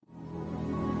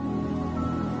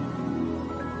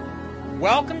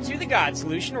Welcome to The God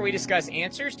Solution, where we discuss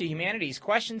answers to humanity's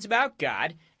questions about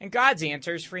God and God's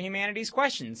answers for humanity's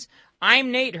questions.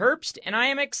 I'm Nate Herbst, and I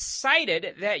am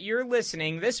excited that you're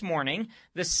listening this morning,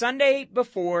 the Sunday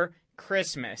before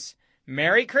Christmas.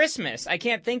 Merry Christmas! I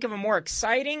can't think of a more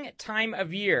exciting time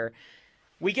of year.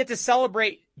 We get to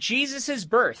celebrate Jesus'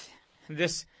 birth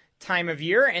this time of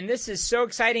year, and this is so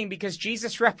exciting because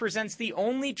Jesus represents the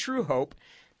only true hope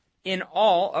in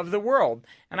all of the world.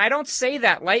 And I don't say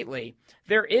that lightly.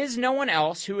 There is no one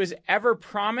else who has ever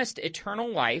promised eternal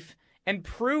life and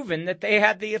proven that they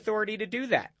had the authority to do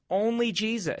that. Only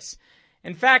Jesus.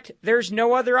 In fact, there's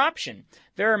no other option.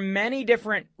 There are many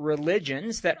different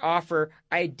religions that offer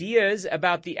ideas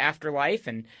about the afterlife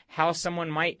and how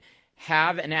someone might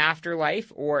have an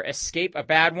afterlife or escape a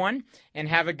bad one and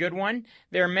have a good one.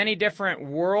 There are many different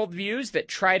worldviews that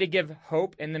try to give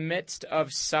hope in the midst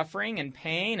of suffering and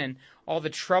pain and all the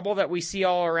trouble that we see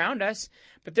all around us.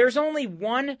 But there's only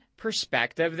one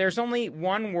perspective. There's only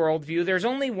one worldview. There's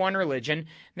only one religion.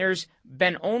 There's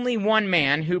been only one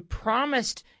man who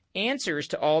promised answers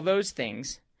to all those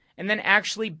things and then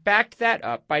actually backed that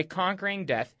up by conquering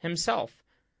death himself.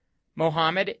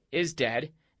 Muhammad is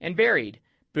dead and buried.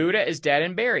 Buddha is dead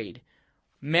and buried.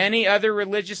 Many other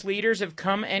religious leaders have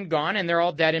come and gone, and they're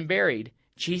all dead and buried.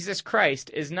 Jesus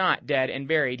Christ is not dead and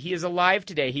buried. He is alive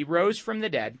today. He rose from the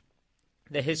dead.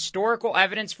 The historical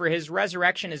evidence for his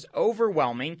resurrection is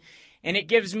overwhelming, and it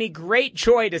gives me great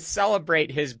joy to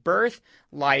celebrate his birth,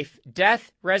 life,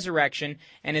 death, resurrection,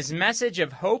 and his message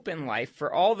of hope and life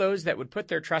for all those that would put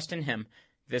their trust in him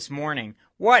this morning.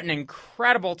 What an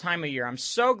incredible time of year. I'm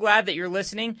so glad that you're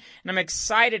listening, and I'm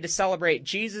excited to celebrate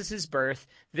Jesus' birth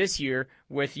this year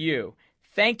with you.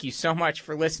 Thank you so much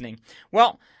for listening.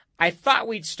 Well, I thought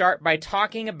we'd start by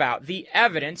talking about the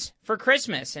evidence for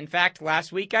Christmas. In fact,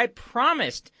 last week I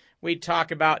promised we'd talk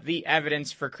about the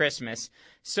evidence for Christmas.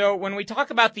 So when we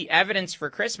talk about the evidence for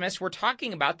Christmas, we're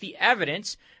talking about the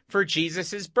evidence for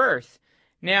Jesus' birth.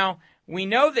 Now, we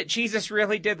know that Jesus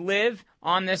really did live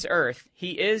on this earth.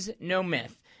 He is no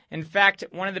myth. In fact,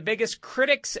 one of the biggest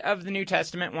critics of the New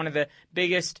Testament, one of the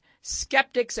biggest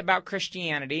skeptics about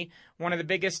Christianity, one of the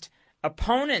biggest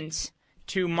opponents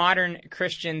to modern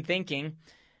Christian thinking,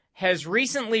 has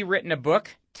recently written a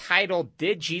book titled,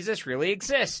 Did Jesus Really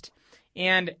Exist?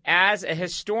 And as a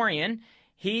historian,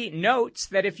 he notes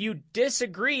that if you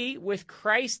disagree with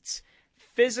Christ's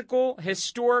physical,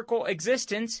 historical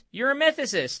existence, you're a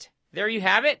mythicist. There you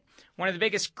have it. One of the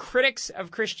biggest critics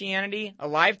of Christianity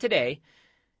alive today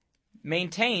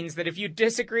maintains that if you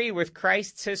disagree with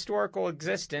Christ's historical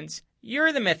existence,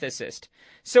 you're the mythicist.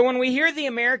 So when we hear the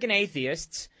American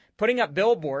atheists putting up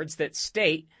billboards that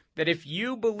state that if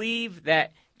you believe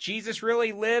that Jesus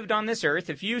really lived on this earth,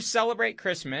 if you celebrate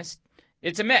Christmas,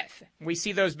 it's a myth. We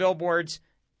see those billboards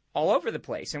all over the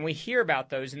place, and we hear about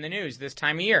those in the news this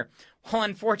time of year. Well,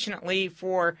 unfortunately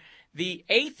for the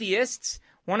atheists,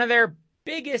 one of their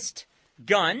biggest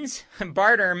guns,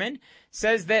 Bart Ehrman,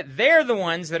 says that they're the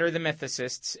ones that are the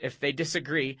mythicists if they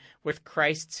disagree with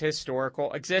Christ's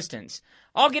historical existence.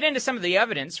 I'll get into some of the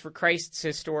evidence for Christ's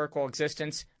historical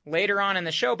existence later on in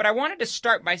the show, but I wanted to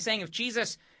start by saying if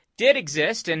Jesus did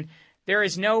exist, and there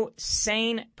is no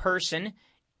sane person,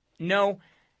 no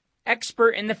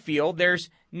expert in the field, there's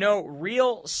no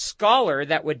real scholar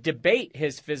that would debate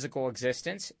his physical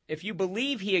existence. If you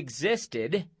believe he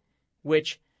existed,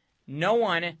 which no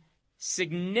one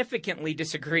significantly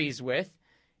disagrees with,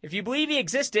 if you believe he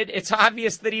existed, it's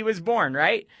obvious that he was born,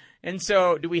 right? And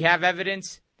so do we have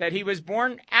evidence that he was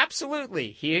born?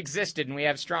 Absolutely. He existed, and we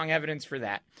have strong evidence for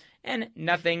that, and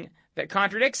nothing that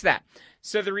contradicts that.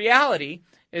 So the reality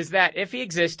is that if he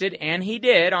existed, and he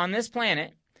did on this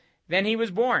planet, then he was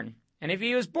born. And if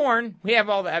he was born, we have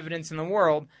all the evidence in the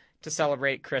world to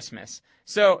celebrate Christmas.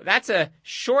 So that's a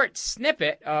short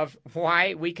snippet of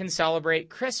why we can celebrate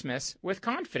Christmas with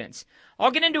confidence.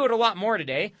 I'll get into it a lot more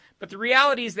today, but the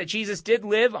reality is that Jesus did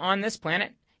live on this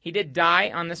planet. He did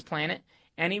die on this planet,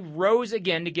 and he rose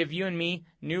again to give you and me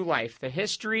new life. The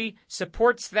history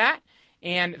supports that,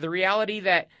 and the reality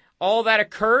that all that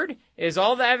occurred is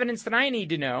all the evidence that I need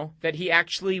to know that he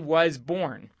actually was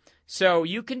born. So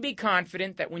you can be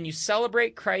confident that when you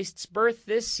celebrate Christ's birth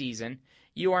this season,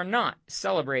 you are not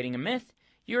celebrating a myth,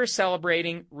 you are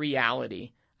celebrating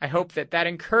reality. I hope that that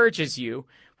encourages you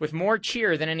with more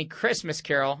cheer than any Christmas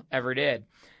carol ever did.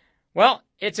 Well,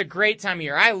 it's a great time of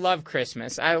year. I love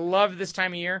Christmas. I love this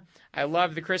time of year. I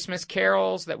love the Christmas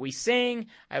carols that we sing.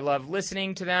 I love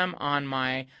listening to them on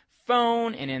my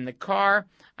phone and in the car.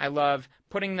 I love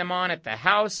putting them on at the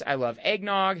house. I love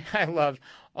eggnog. I love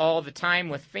all the time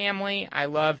with family. I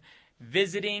love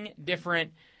visiting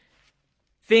different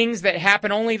things that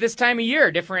happen only this time of year,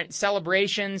 different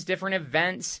celebrations, different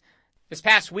events. This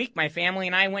past week, my family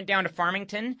and I went down to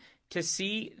Farmington to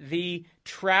see the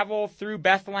travel through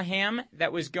Bethlehem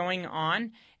that was going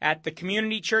on at the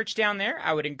community church down there.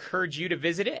 I would encourage you to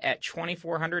visit it at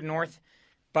 2400 North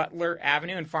Butler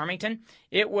Avenue in Farmington.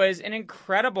 It was an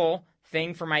incredible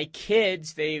thing for my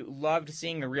kids. They loved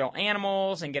seeing the real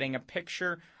animals and getting a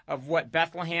picture of what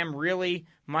Bethlehem really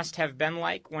must have been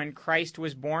like when Christ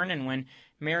was born and when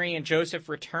Mary and Joseph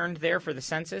returned there for the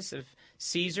census of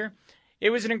Caesar.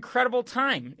 It was an incredible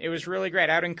time. It was really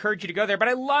great. I would encourage you to go there. But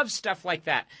I love stuff like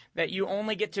that you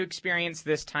only get to experience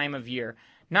this time of year.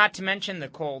 Not to mention the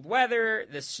cold weather,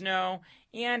 the snow,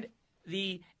 and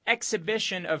the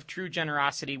exhibition of true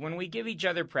generosity when we give each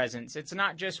other presents. It's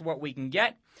not just what we can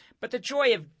get, but the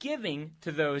joy of giving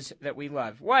to those that we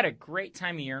love. What a great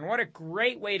time of year, and what a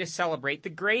great way to celebrate the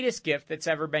greatest gift that's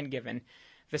ever been given.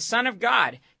 The Son of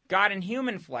God, God in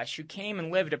human flesh, who came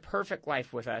and lived a perfect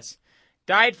life with us,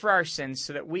 died for our sins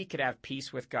so that we could have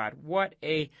peace with God. What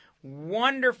a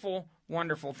wonderful,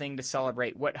 wonderful thing to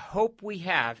celebrate. What hope we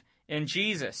have in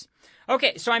Jesus.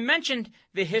 Okay, so I mentioned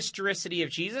the historicity of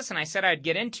Jesus, and I said I'd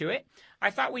get into it.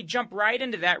 I thought we'd jump right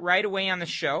into that right away on the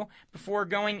show before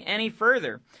going any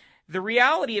further. The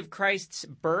reality of Christ's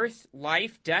birth,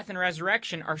 life, death, and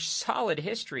resurrection are solid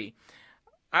history.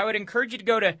 I would encourage you to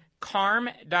go to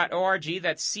carm.org,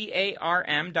 that's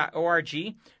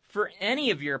CARM.org, for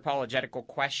any of your apologetical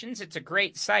questions. It's a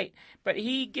great site, but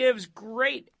he gives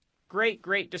great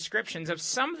descriptions of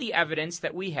some of the evidence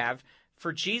that we have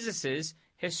for Jesus'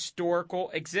 historical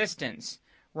existence.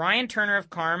 Ryan Turner of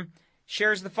Carm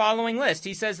shares the following list.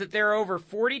 He says that there are over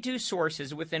 42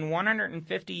 sources within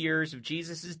 150 years of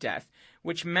Jesus' death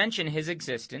which mention his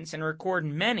existence and record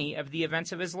many of the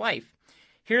events of his life.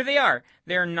 Here they are.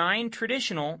 There are 9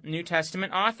 traditional New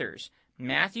Testament authors: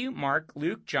 Matthew, Mark,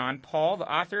 Luke, John, Paul,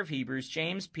 the author of Hebrews,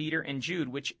 James, Peter, and Jude,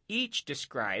 which each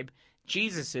describe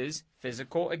Jesus'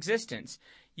 physical existence.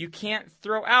 You can't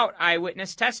throw out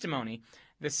eyewitness testimony.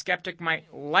 The skeptic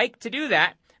might like to do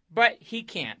that, but he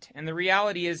can't. And the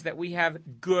reality is that we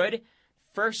have good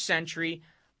first century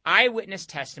eyewitness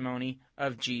testimony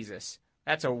of Jesus.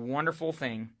 That's a wonderful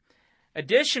thing.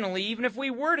 Additionally, even if we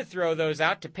were to throw those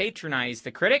out to patronize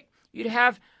the critic, you'd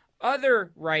have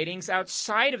other writings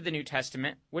outside of the New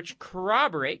Testament which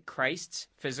corroborate Christ's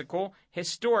physical,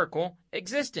 historical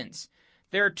existence.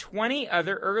 There are 20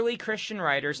 other early Christian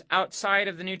writers outside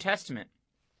of the New Testament.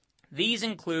 These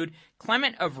include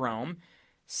Clement of Rome,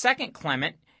 2nd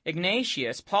Clement,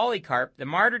 Ignatius, Polycarp, the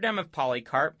martyrdom of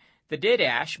Polycarp, the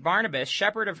Didache, Barnabas,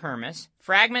 shepherd of Hermas,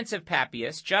 fragments of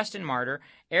Papias, Justin Martyr,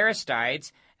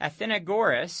 Aristides,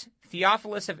 Athenagoras,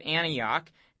 Theophilus of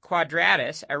Antioch,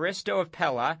 Quadratus, Aristo of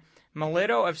Pella,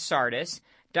 Melito of Sardis,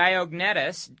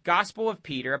 Diognetus, Gospel of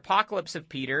Peter, Apocalypse of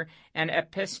Peter, and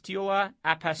Epistula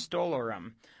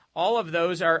Apostolorum. All of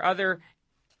those are other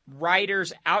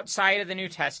writers outside of the New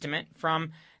Testament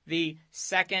from the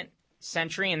 2nd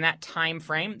century in that time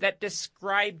frame that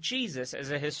describe Jesus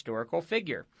as a historical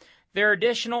figure. There are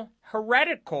additional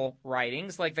heretical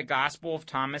writings like the Gospel of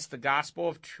Thomas, the Gospel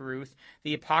of Truth,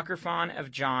 the Apocryphon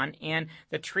of John, and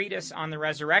the Treatise on the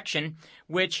Resurrection,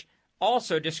 which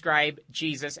also describe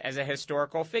Jesus as a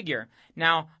historical figure.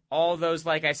 Now, all those,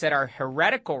 like I said, are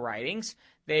heretical writings.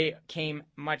 They came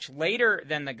much later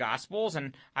than the Gospels,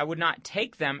 and I would not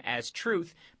take them as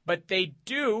truth, but they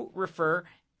do refer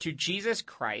to Jesus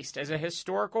Christ as a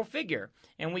historical figure,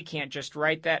 and we can't just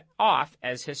write that off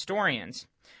as historians.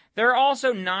 There are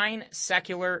also 9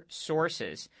 secular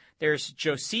sources. There's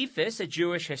Josephus, a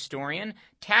Jewish historian,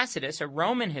 Tacitus, a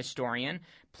Roman historian,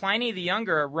 Pliny the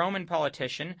Younger, a Roman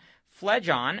politician,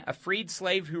 Phlegon, a freed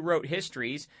slave who wrote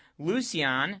histories,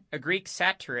 Lucian, a Greek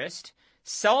satirist,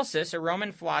 Celsus, a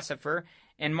Roman philosopher,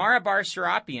 and Marabar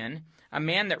Serapion, a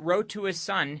man that wrote to his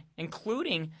son,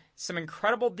 including some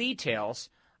incredible details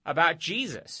about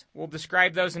Jesus. We'll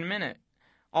describe those in a minute.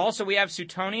 Also, we have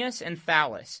Suetonius and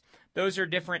Thallus. Those are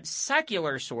different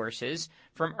secular sources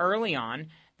from early on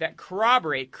that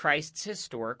corroborate Christ's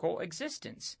historical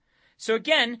existence. So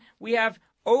again, we have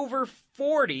over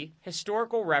 40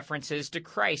 historical references to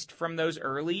Christ from those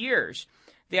early years.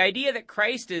 The idea that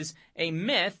Christ is a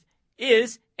myth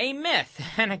is a myth.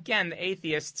 And again, the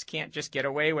atheists can't just get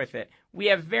away with it. We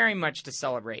have very much to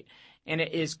celebrate, and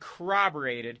it is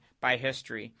corroborated by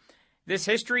history. This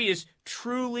history is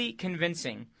truly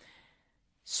convincing.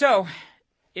 So,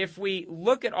 if we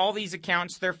look at all these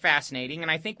accounts, they're fascinating,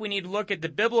 and I think we need to look at the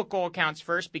biblical accounts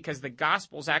first because the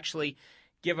Gospels actually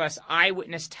give us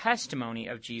eyewitness testimony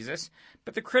of Jesus,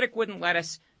 but the critic wouldn't let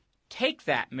us take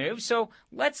that move. So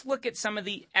let's look at some of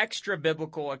the extra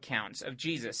biblical accounts of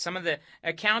Jesus, some of the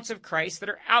accounts of Christ that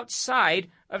are outside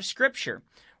of Scripture.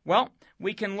 Well,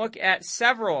 we can look at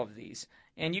several of these,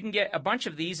 and you can get a bunch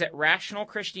of these at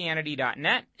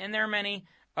rationalchristianity.net, and there are many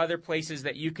other places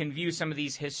that you can view some of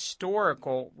these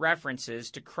historical references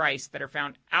to Christ that are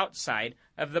found outside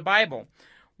of the Bible.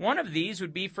 One of these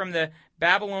would be from the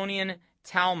Babylonian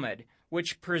Talmud,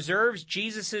 which preserves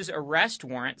Jesus' arrest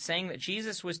warrant, saying that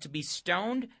Jesus was to be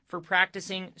stoned for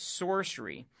practicing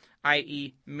sorcery,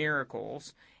 i.e.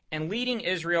 miracles, and leading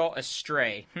Israel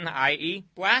astray, i.e.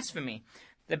 blasphemy.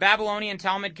 The Babylonian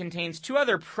Talmud contains two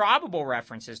other probable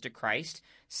references to Christ,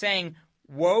 saying,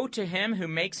 "Woe to him who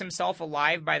makes himself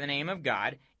alive by the name of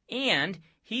God," and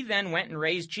he then went and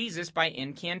raised Jesus by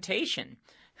incantation.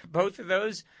 Both of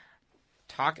those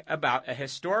talk about a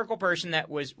historical person that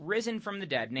was risen from the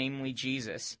dead, namely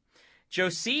Jesus.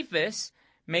 Josephus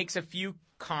makes a few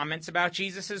comments about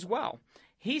Jesus as well.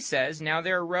 He says, "Now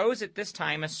there arose at this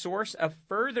time a source of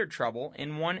further trouble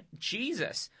in one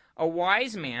Jesus, a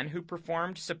wise man who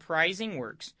performed surprising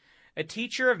works, a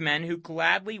teacher of men who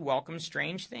gladly welcomed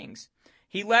strange things.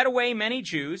 He led away many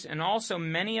Jews and also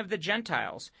many of the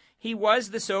Gentiles. He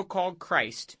was the so-called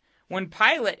Christ. When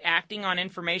Pilate, acting on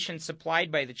information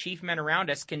supplied by the chief men around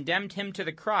us, condemned him to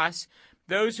the cross,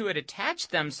 those who had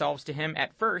attached themselves to him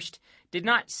at first did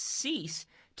not cease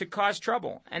to cause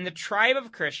trouble, and the tribe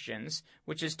of Christians,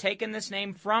 which has taken this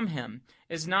name from him,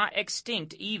 is not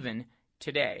extinct even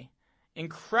today."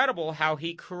 Incredible how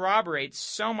he corroborates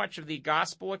so much of the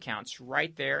gospel accounts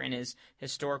right there in his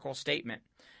historical statement.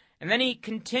 And then he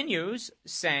continues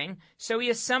saying, "So he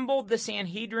assembled the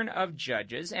Sanhedrin of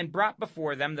judges and brought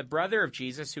before them the brother of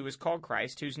Jesus who was called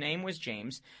Christ, whose name was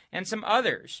James, and some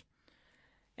others.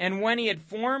 And when he had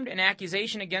formed an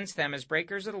accusation against them as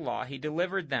breakers of the law, he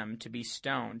delivered them to be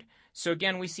stoned." So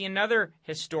again, we see another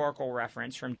historical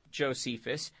reference from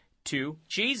Josephus to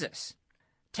Jesus.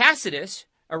 Tacitus,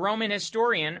 a Roman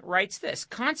historian, writes this: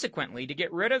 "Consequently, to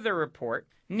get rid of the report,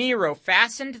 Nero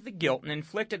fastened the guilt and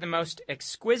inflicted the most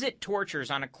exquisite tortures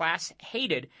on a class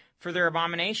hated for their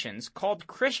abominations, called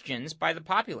Christians by the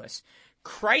populace.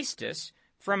 Christus,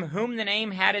 from whom the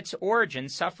name had its origin,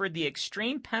 suffered the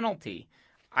extreme penalty,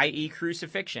 i.e.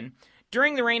 crucifixion,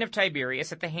 during the reign of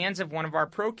Tiberius at the hands of one of our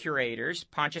procurators,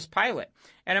 Pontius Pilate.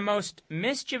 And a most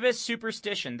mischievous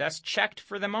superstition, thus checked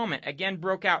for the moment, again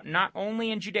broke out not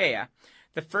only in Judea,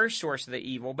 the first source of the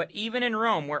evil, but even in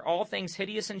Rome, where all things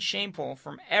hideous and shameful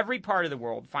from every part of the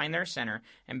world find their center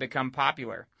and become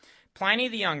popular. Pliny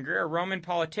the Younger, a Roman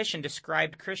politician,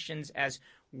 described Christians as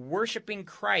worshiping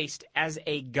Christ as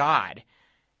a god."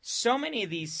 So many of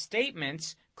these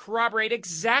statements corroborate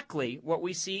exactly what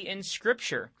we see in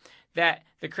Scripture, that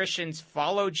the Christians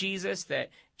follow Jesus, that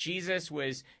Jesus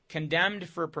was condemned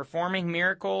for performing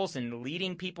miracles and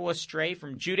leading people astray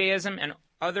from Judaism, and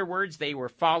other words, they were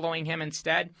following him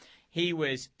instead. He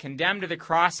was condemned to the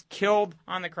cross, killed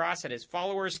on the cross, and his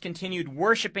followers continued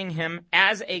worshiping him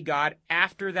as a god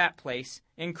after that place.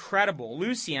 Incredible.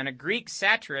 Lucian, a Greek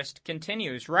satirist,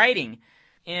 continues writing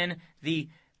in The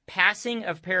Passing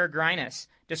of Peregrinus,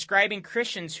 describing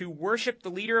Christians who worshiped the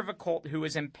leader of a cult who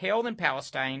was impaled in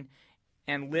Palestine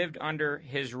and lived under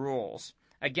his rules.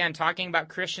 Again, talking about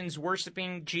Christians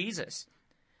worshiping Jesus.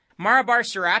 Marabar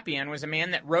Serapion was a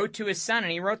man that wrote to his son,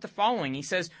 and he wrote the following. He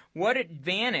says, "What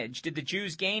advantage did the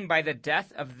Jews gain by the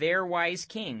death of their wise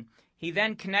king?" He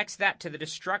then connects that to the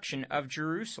destruction of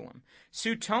Jerusalem.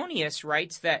 Suetonius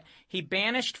writes that he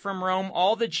banished from Rome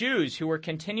all the Jews who were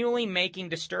continually making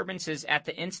disturbances at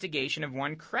the instigation of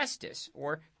one Chrestus,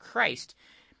 or Christ.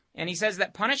 And he says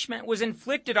that punishment was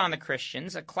inflicted on the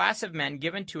Christians, a class of men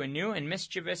given to a new and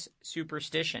mischievous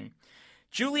superstition.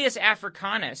 Julius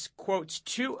Africanus quotes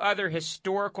two other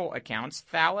historical accounts,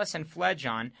 Thallus and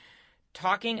Phlegon,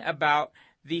 talking about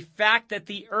the fact that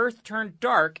the earth turned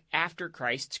dark after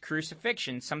Christ's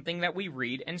crucifixion, something that we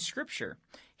read in Scripture.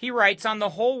 He writes, "On the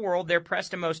whole world there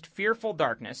pressed a most fearful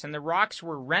darkness, and the rocks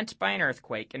were rent by an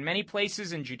earthquake, and many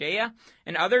places in Judea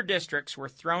and other districts were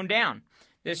thrown down.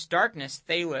 This darkness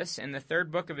Thales, in the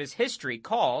third book of his history,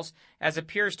 calls, as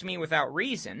appears to me without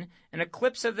reason, an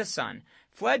eclipse of the sun.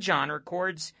 Phlegon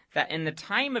records that in the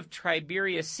time of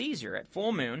Tiberius Caesar, at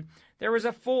full moon, there was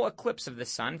a full eclipse of the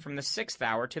sun from the 6th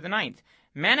hour to the 9th,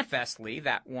 manifestly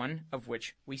that one of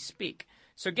which we speak."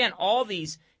 So again, all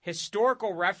these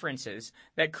historical references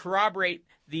that corroborate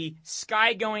the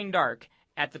sky going dark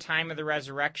at the time of the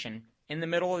resurrection in the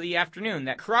middle of the afternoon,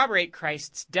 that corroborate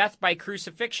Christ's death by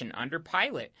crucifixion under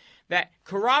Pilate, that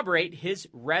corroborate his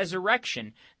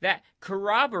resurrection, that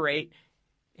corroborate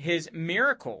his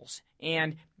miracles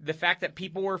and the fact that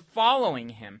people were following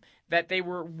him. that they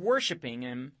were worshiping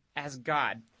him as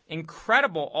God.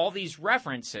 Incredible, all these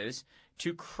references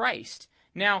to Christ.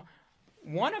 Now,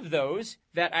 one of those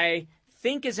that I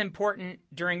think is important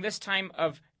during this time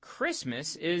of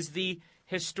Christmas is the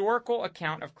historical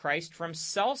account of Christ from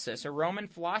Celsus, a Roman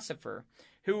philosopher,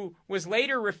 who was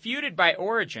later refuted by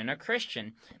Origen, a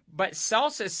Christian. But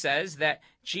Celsus says that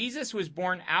Jesus was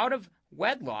born out of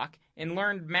wedlock and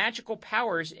learned magical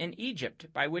powers in Egypt,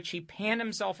 by which he panned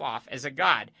himself off as a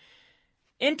god.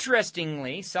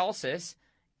 Interestingly, Celsus,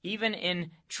 even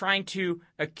in trying to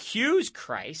accuse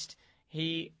Christ,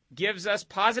 he gives us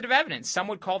positive evidence. Some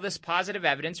would call this positive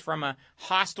evidence from a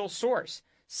hostile source.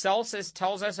 Celsus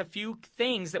tells us a few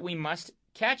things that we must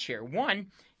catch here. One,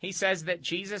 he says that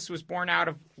Jesus was born out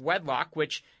of wedlock,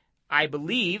 which I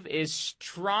believe is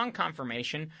strong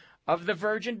confirmation of the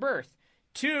virgin birth.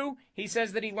 Two, he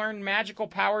says that he learned magical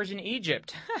powers in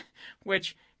Egypt,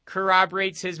 which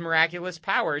corroborates his miraculous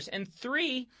powers. And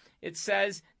three, it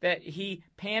says that he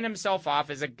panned himself off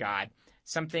as a god,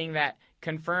 something that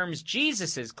confirms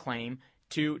Jesus' claim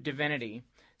to divinity.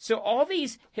 So all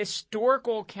these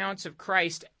historical accounts of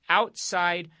Christ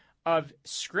outside of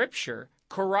Scripture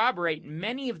corroborate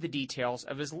many of the details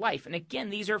of his life. And again,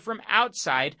 these are from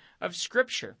outside of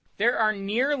Scripture. There are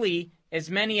nearly as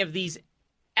many of these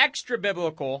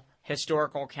extra-biblical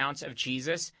historical accounts of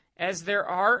Jesus as there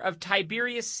are of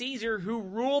Tiberius Caesar, who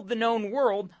ruled the known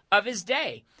world of his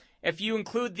day. If you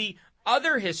include the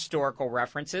other historical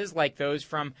references, like those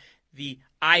from the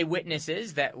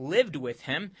eyewitnesses that lived with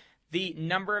him, the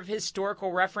number of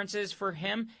historical references for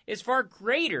him is far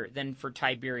greater than for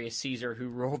Tiberius Caesar, who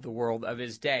ruled the world of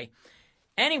his day.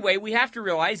 Anyway, we have to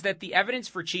realize that the evidence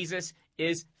for Jesus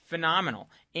is phenomenal.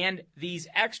 And these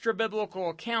extra-biblical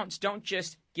accounts don't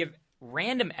just give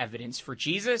random evidence for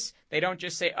Jesus. They don't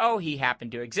just say, oh, he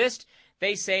happened to exist.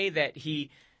 They say that he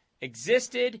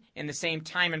existed in the same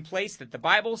time and place that the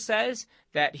Bible says,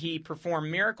 that he performed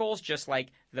miracles just like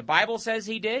the Bible says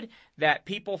he did, that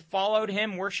people followed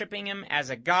him, worshiping him as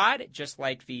a god, just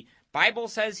like the Bible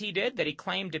says he did, that he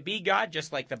claimed to be God,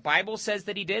 just like the Bible says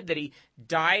that he did, that he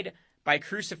died by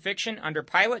crucifixion under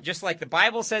Pilate, just like the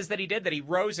Bible says that he did, that he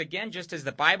rose again, just as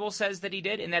the Bible says that he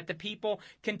did, and that the people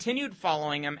continued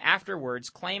following him afterwards,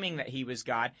 claiming that he was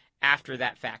God after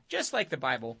that fact, just like the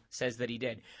Bible says that he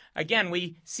did. Again,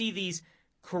 we see these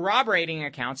corroborating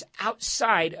accounts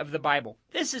outside of the Bible.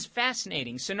 This is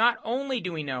fascinating. So not only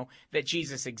do we know that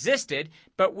Jesus existed,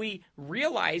 but we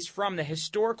realize from the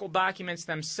historical documents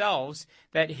themselves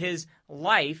that his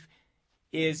life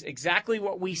is exactly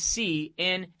what we see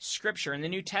in Scripture, in the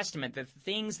New Testament, the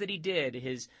things that he did,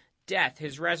 his death,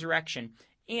 his resurrection,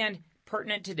 and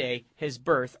pertinent today, his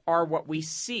birth, are what we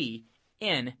see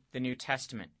in the New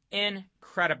Testament.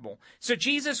 Incredible. So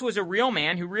Jesus was a real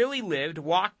man who really lived,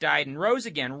 walked, died, and rose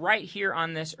again right here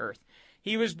on this earth.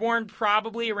 He was born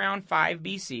probably around 5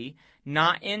 BC,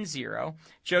 not in 0.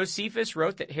 Josephus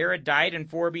wrote that Herod died in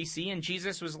 4 BC, and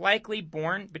Jesus was likely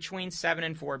born between 7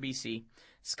 and 4 BC.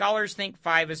 Scholars think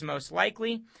 5 is most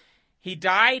likely. He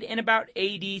died in about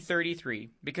AD 33,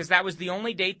 because that was the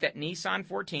only date that Nisan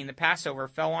 14, the Passover,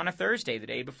 fell on a Thursday, the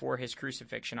day before his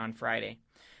crucifixion on Friday.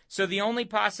 So the only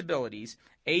possibilities,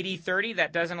 AD 30,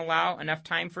 that doesn't allow enough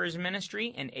time for his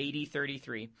ministry, and AD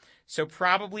 33. So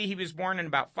probably he was born in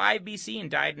about 5 BC and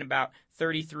died in about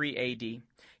 33 AD.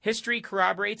 History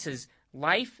corroborates his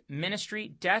life,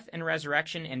 ministry, death, and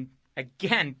resurrection, and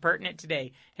again, pertinent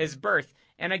today, his birth.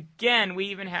 And again, we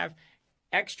even have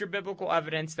extra biblical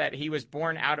evidence that he was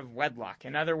born out of wedlock.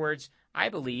 In other words, I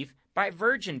believe, by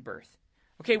virgin birth.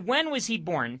 Okay, when was he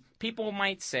born? People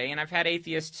might say, and I've had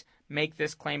atheists make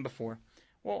this claim before,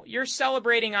 well, you're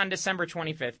celebrating on December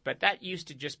 25th, but that used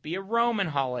to just be a Roman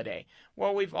holiday.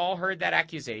 Well, we've all heard that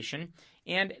accusation,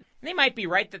 and they might be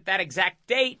right that that exact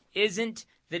date isn't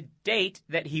the date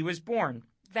that he was born.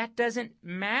 That doesn't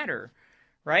matter,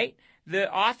 right?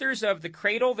 The authors of The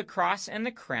Cradle, the Cross, and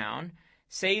the Crown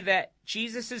say that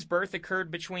Jesus' birth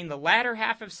occurred between the latter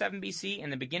half of 7 BC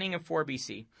and the beginning of 4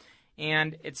 BC.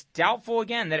 And it's doubtful,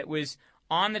 again, that it was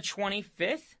on the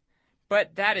 25th,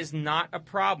 but that is not a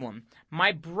problem.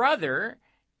 My brother,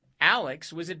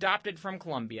 Alex, was adopted from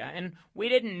Colombia, and we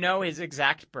didn't know his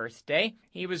exact birthday.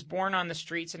 He was born on the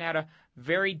streets and had a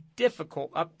very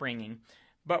difficult upbringing.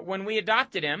 But when we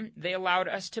adopted him, they allowed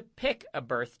us to pick a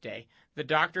birthday. The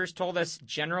doctors told us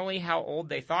generally how old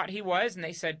they thought he was, and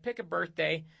they said pick a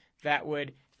birthday that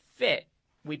would fit.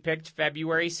 We picked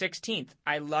February 16th.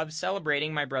 I love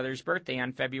celebrating my brother's birthday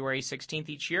on February 16th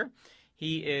each year.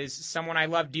 He is someone I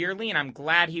love dearly, and I'm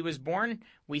glad he was born.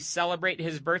 We celebrate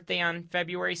his birthday on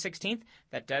February 16th.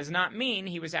 That does not mean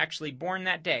he was actually born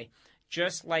that day.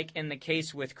 just like in the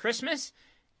case with Christmas,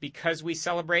 because we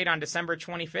celebrate on December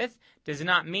 25th, does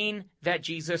not mean that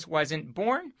Jesus wasn't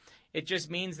born. It just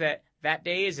means that that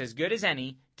day is as good as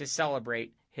any to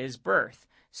celebrate his birth.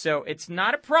 So it's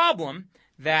not a problem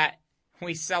that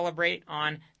we celebrate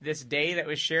on this day that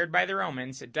was shared by the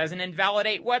Romans. It doesn't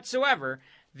invalidate whatsoever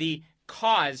the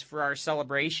cause for our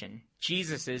celebration,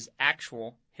 Jesus'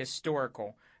 actual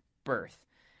historical birth.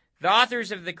 The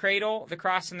authors of The Cradle, the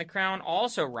Cross, and the Crown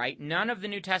also write, none of the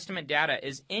New Testament data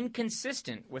is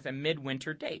inconsistent with a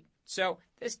midwinter date. So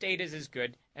this date is as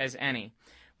good as any.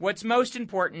 What's most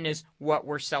important is what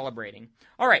we're celebrating.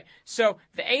 All right, so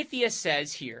the atheist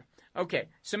says here, okay,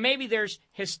 so maybe there's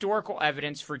historical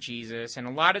evidence for Jesus and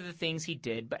a lot of the things he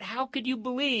did, but how could you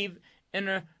believe in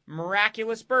a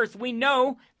miraculous birth? We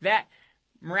know that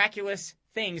miraculous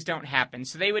things don't happen,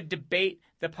 so they would debate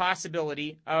the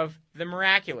possibility of the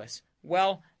miraculous.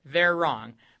 Well, they're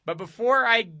wrong. But before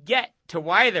I get to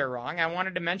why they're wrong, I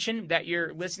wanted to mention that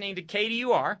you're listening to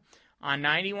KDUR on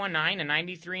 91.9 and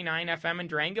 93.9 FM in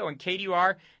Durango and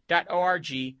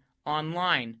KDUR.org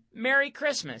online. Merry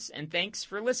Christmas, and thanks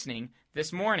for listening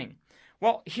this morning.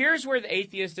 Well, here's where the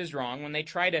atheist is wrong when they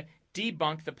try to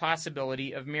debunk the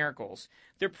possibility of miracles.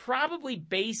 They're probably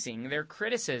basing their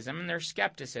criticism and their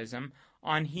skepticism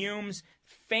on Hume's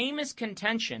famous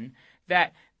contention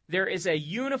that there is a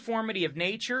uniformity of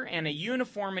nature and a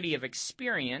uniformity of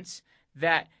experience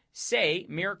that say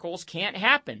miracles can't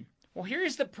happen. Well,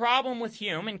 here's the problem with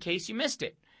Hume, in case you missed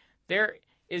it. There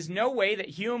is no way that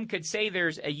Hume could say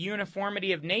there's a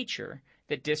uniformity of nature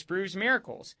that disproves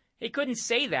miracles. He couldn't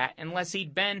say that unless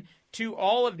he'd been to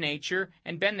all of nature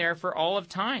and been there for all of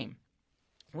time.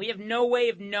 We have no way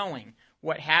of knowing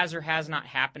what has or has not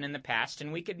happened in the past,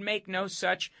 and we could make no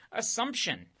such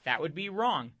assumption. That would be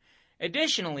wrong.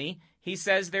 Additionally, he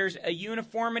says there's a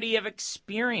uniformity of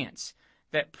experience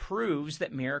that proves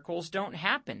that miracles don't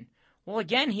happen. Well,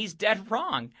 again, he's dead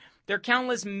wrong. There are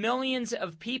countless millions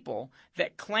of people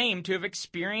that claim to have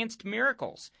experienced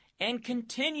miracles and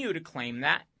continue to claim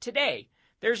that today.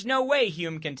 There's no way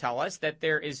Hume can tell us that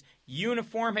there is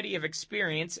uniformity of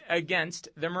experience against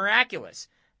the miraculous.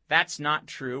 That's not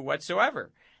true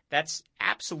whatsoever. That's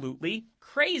absolutely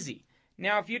crazy.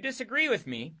 Now, if you disagree with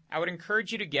me, I would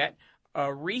encourage you to get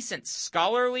a recent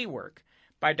scholarly work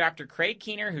by Dr. Craig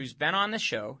Keener, who's been on the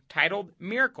show, titled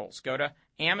Miracles. Go to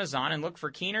Amazon and look for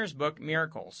Keener's book,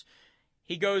 Miracles.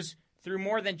 He goes through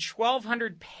more than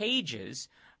 1,200 pages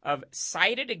of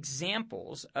cited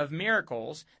examples of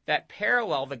miracles that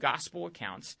parallel the gospel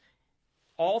accounts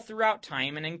all throughout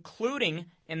time and including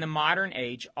in the modern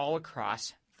age all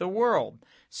across the world.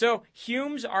 So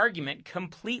Hume's argument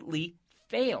completely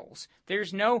fails.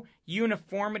 There's no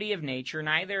uniformity of nature,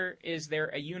 neither is there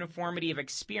a uniformity of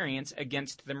experience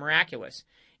against the miraculous.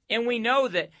 And we know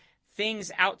that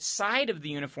things outside of the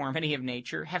uniformity of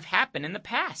nature have happened in the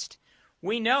past.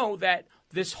 We know that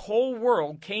this whole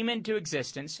world came into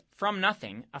existence from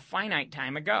nothing a finite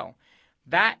time ago.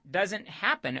 That doesn't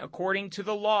happen according to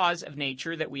the laws of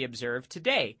nature that we observe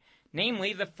today.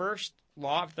 Namely, the first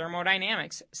law of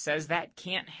thermodynamics says that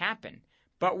can't happen.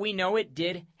 But we know it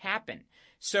did happen.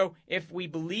 So if we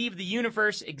believe the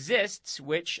universe exists,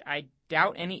 which I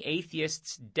doubt any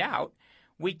atheists doubt,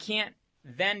 we can't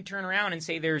then turn around and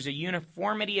say there's a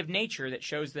uniformity of nature that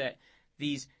shows that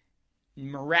these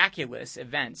miraculous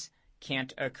events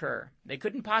can't occur. They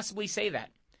couldn't possibly say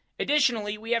that.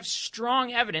 Additionally, we have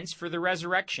strong evidence for the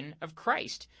resurrection of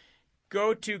Christ.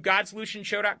 Go to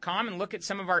GodSolutionShow.com and look at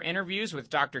some of our interviews with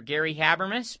Dr. Gary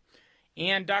Habermas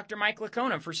and Dr. Mike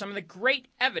Licona for some of the great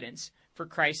evidence for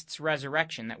Christ's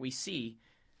resurrection that we see.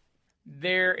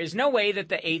 There is no way that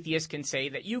the atheist can say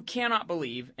that you cannot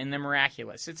believe in the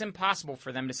miraculous. It's impossible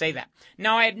for them to say that.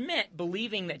 Now, I admit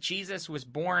believing that Jesus was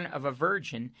born of a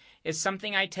virgin is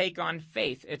something I take on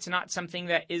faith. It's not something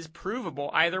that is provable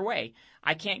either way.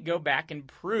 I can't go back and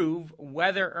prove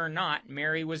whether or not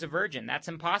Mary was a virgin. That's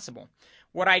impossible.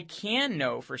 What I can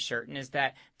know for certain is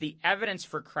that the evidence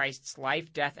for Christ's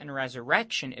life, death, and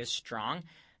resurrection is strong.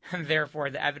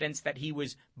 Therefore, the evidence that he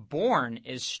was born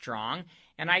is strong.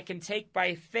 And I can take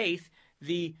by faith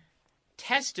the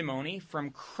testimony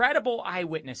from credible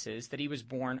eyewitnesses that he was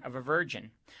born of a virgin.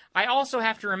 I also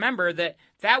have to remember that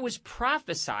that was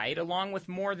prophesied along with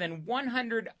more than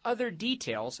 100 other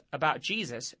details about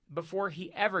Jesus before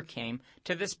he ever came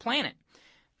to this planet.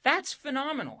 That's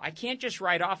phenomenal. I can't just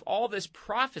write off all this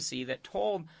prophecy that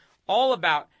told all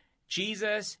about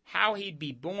Jesus, how he'd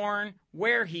be born,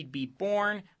 where he'd be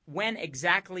born, when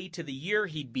exactly to the year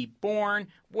he'd be born,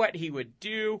 what he would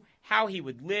do, how he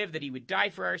would live, that he would die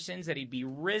for our sins, that he'd be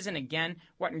risen again.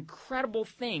 What incredible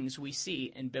things we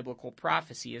see in biblical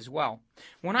prophecy as well.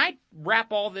 When I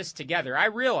wrap all this together, I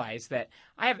realize that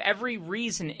I have every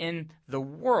reason in the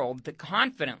world to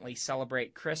confidently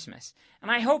celebrate Christmas. And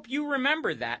I hope you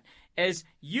remember that as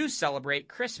you celebrate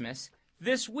Christmas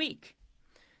this week.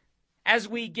 As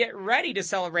we get ready to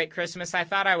celebrate Christmas, I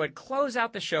thought I would close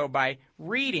out the show by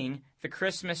reading the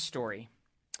Christmas story.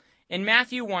 In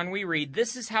Matthew 1, we read,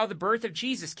 "This is how the birth of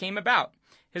Jesus came about.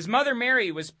 His mother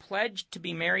Mary was pledged to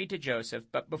be married to Joseph,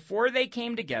 but before they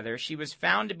came together, she was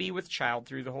found to be with child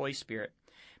through the Holy Spirit.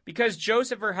 Because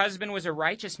Joseph, her husband, was a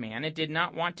righteous man and did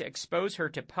not want to expose her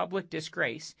to public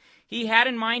disgrace, he had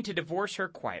in mind to divorce her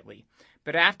quietly.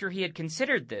 But after he had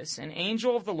considered this, an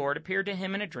angel of the Lord appeared to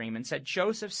him in a dream and said,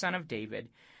 'Joseph, son of David,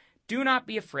 do not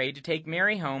be afraid to take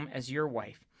Mary home as your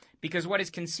wife, because what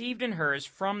is conceived in her is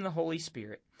from the Holy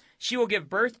Spirit. She will give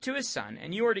birth to a son,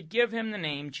 and you are to give him the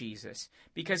name Jesus,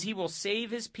 because he will save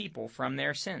his people from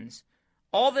their sins.'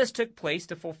 All this took place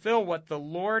to fulfill what the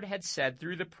Lord had said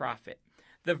through the prophet.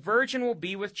 'The virgin will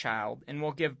be with child and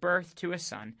will give birth to a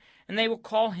son, and they will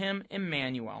call him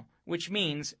Emmanuel,' which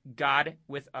means God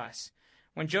with us.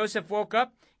 When Joseph woke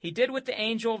up, he did what the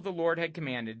angel of the Lord had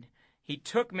commanded. He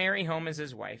took Mary home as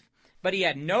his wife, but he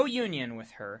had no union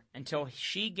with her until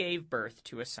she gave birth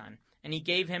to a son, and he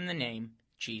gave him the name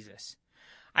Jesus."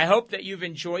 I hope that you've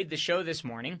enjoyed the show this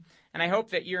morning, and I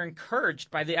hope that you're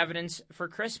encouraged by the evidence for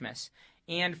Christmas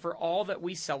and for all that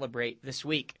we celebrate this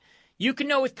week. You can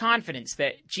know with confidence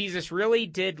that Jesus really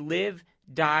did live,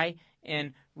 die,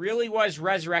 and really was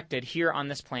resurrected here on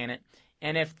this planet.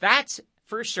 And if that's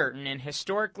for certain, and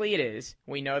historically it is,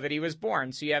 we know that he was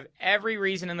born, so you have every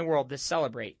reason in the world to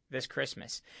celebrate this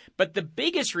Christmas. But the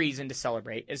biggest reason to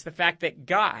celebrate is the fact that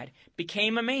God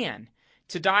became a man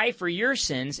to die for your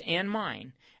sins and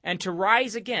mine, and to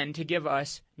rise again to give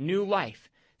us new life,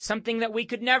 something that we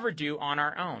could never do on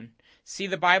our own. See,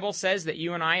 the Bible says that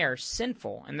you and I are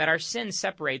sinful, and that our sin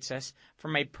separates us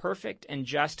from a perfect and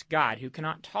just God who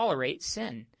cannot tolerate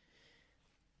sin.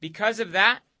 Because of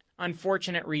that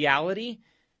unfortunate reality,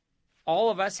 all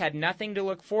of us had nothing to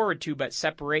look forward to but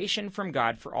separation from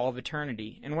God for all of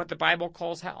eternity, in what the Bible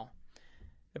calls hell.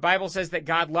 The Bible says that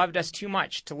God loved us too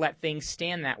much to let things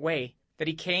stand that way, that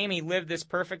he came, he lived this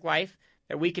perfect life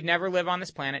that we could never live on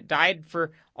this planet, died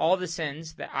for all the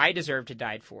sins that I deserved to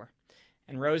die for,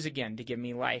 and rose again to give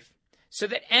me life, so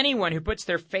that anyone who puts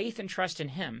their faith and trust in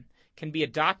him can be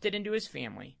adopted into his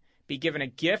family, be given a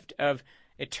gift of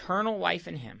eternal life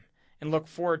in him, and look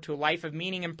forward to a life of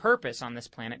meaning and purpose on this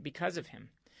planet because of him.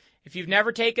 If you've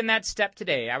never taken that step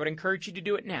today, I would encourage you to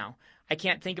do it now. I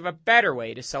can't think of a better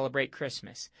way to celebrate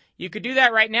Christmas. You could do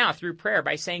that right now through prayer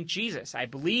by saying, "Jesus, I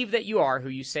believe that you are who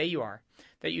you say you are,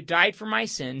 that you died for my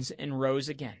sins and rose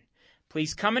again.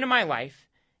 Please come into my life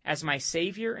as my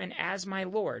Savior and as my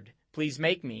Lord. Please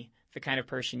make me the kind of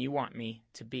person you want me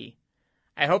to be."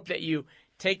 I hope that you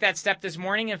take that step this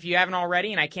morning if you haven't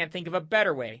already, and I can't think of a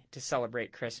better way to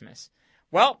celebrate Christmas.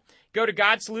 Well, go to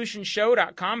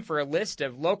GodSolutionShow.com for a list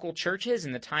of local churches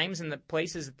and the times and the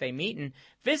places that they meet, and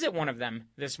visit one of them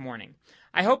this morning.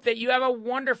 I hope that you have a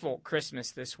wonderful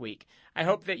Christmas this week. I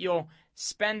hope that you'll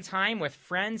spend time with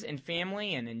friends and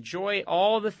family and enjoy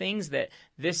all the things that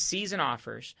this season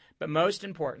offers. But most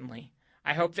importantly,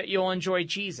 I hope that you'll enjoy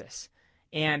Jesus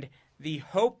and the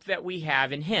hope that we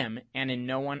have in him and in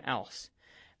no one else.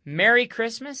 Merry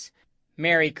Christmas.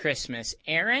 Merry Christmas,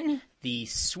 Erin, the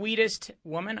sweetest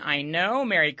woman I know.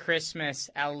 Merry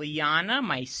Christmas, Eliana,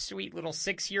 my sweet little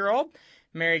 6-year-old.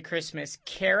 Merry Christmas,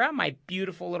 Kara, my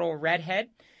beautiful little redhead.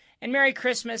 And Merry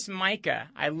Christmas,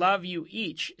 Micah. I love you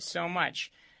each so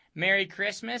much. Merry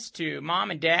Christmas to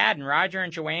Mom and Dad and Roger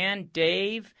and Joanne,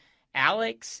 Dave,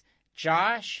 Alex,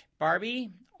 Josh, Barbie,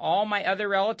 all my other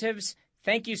relatives.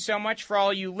 Thank you so much for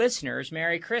all you listeners.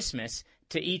 Merry Christmas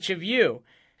to each of you.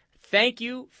 Thank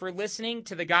you for listening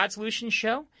to the God Solution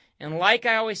Show. And like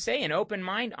I always say, an open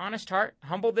mind, honest heart,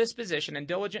 humble disposition, and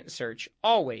diligent search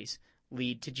always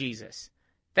lead to Jesus.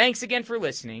 Thanks again for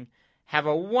listening. Have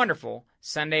a wonderful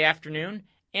Sunday afternoon,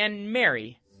 and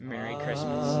Merry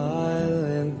Christmas.